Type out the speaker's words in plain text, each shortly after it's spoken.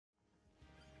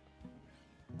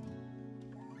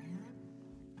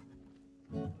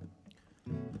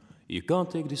You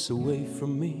can't take this away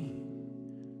from me,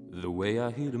 the way I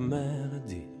hear the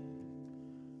melody.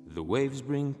 The waves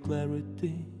bring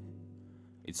clarity,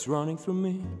 it's running through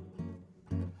me.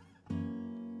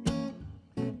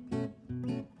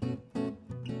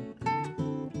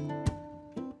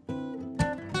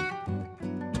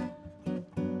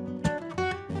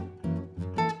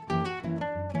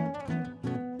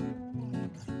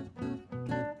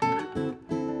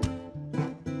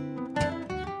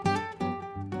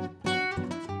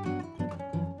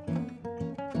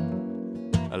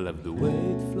 I love the way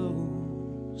it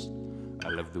flows, I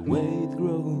love the way it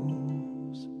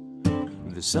grows.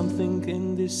 There's something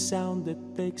in this sound that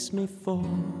makes me fall.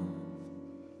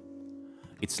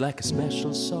 It's like a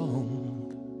special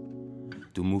song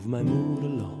to move my mood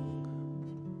along.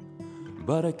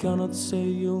 But I cannot say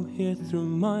you'll hear through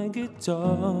my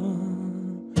guitar.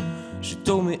 She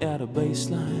told me at a bass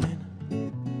line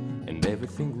and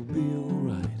everything will be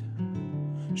alright.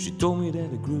 She told me that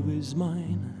the groove is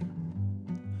mine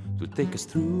to take us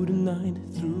through the night,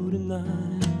 through the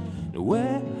night. And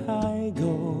where I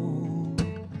go,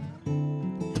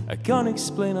 I can't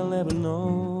explain, I'll never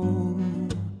know,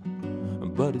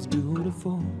 but it's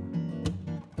beautiful.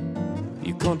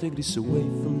 You can't take this away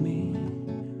from me,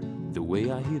 the way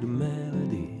I hear the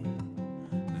melody.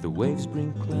 The waves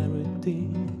bring clarity,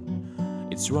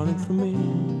 it's running through me.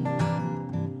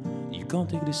 You can't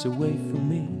take this away from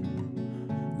me,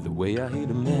 the way I hear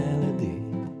the melody.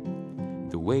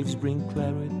 The waves bring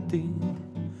clarity,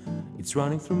 it's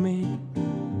running through me.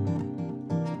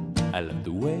 I love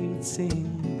the way it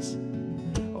sings,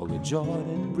 all the joy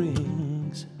it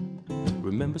brings.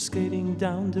 Remember skating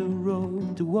down the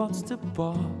road towards the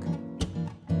park.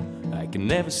 I can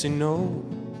never say no,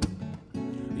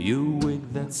 you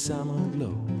with that summer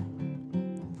glow.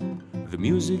 The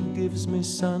music gives me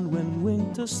sun when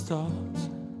winter starts.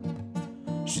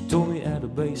 She told me at a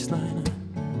bass line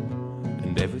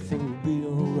and everything will be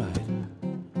alright.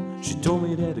 She told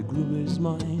me that the groove is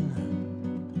mine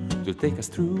to take us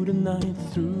through the night,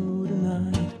 through the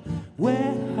night.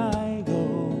 Where I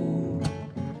go,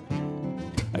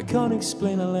 I can't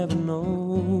explain, I'll never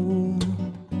know,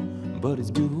 but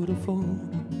it's beautiful.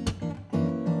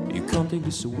 You can't take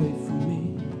this away from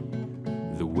me,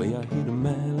 the way I hear the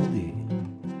melody.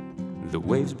 The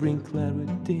waves bring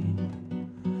clarity,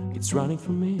 it's running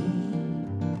through me.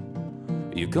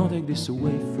 You can't take this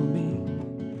away from me,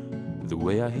 the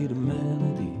way I hear the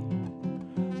melody.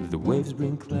 The waves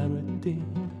bring clarity,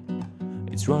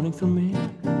 it's running through me.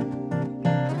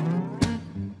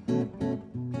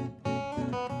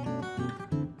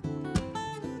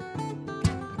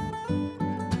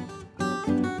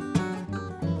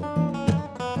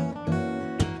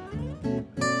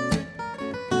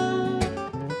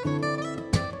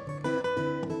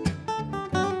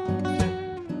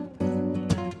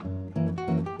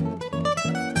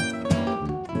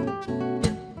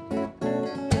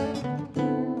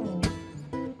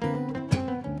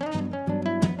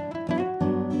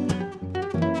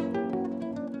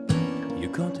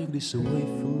 Can't take this away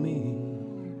from me,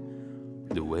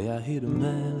 the way I hear the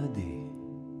melody.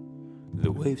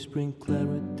 The waves bring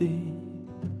clarity,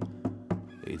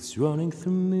 it's running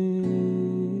through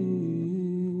me.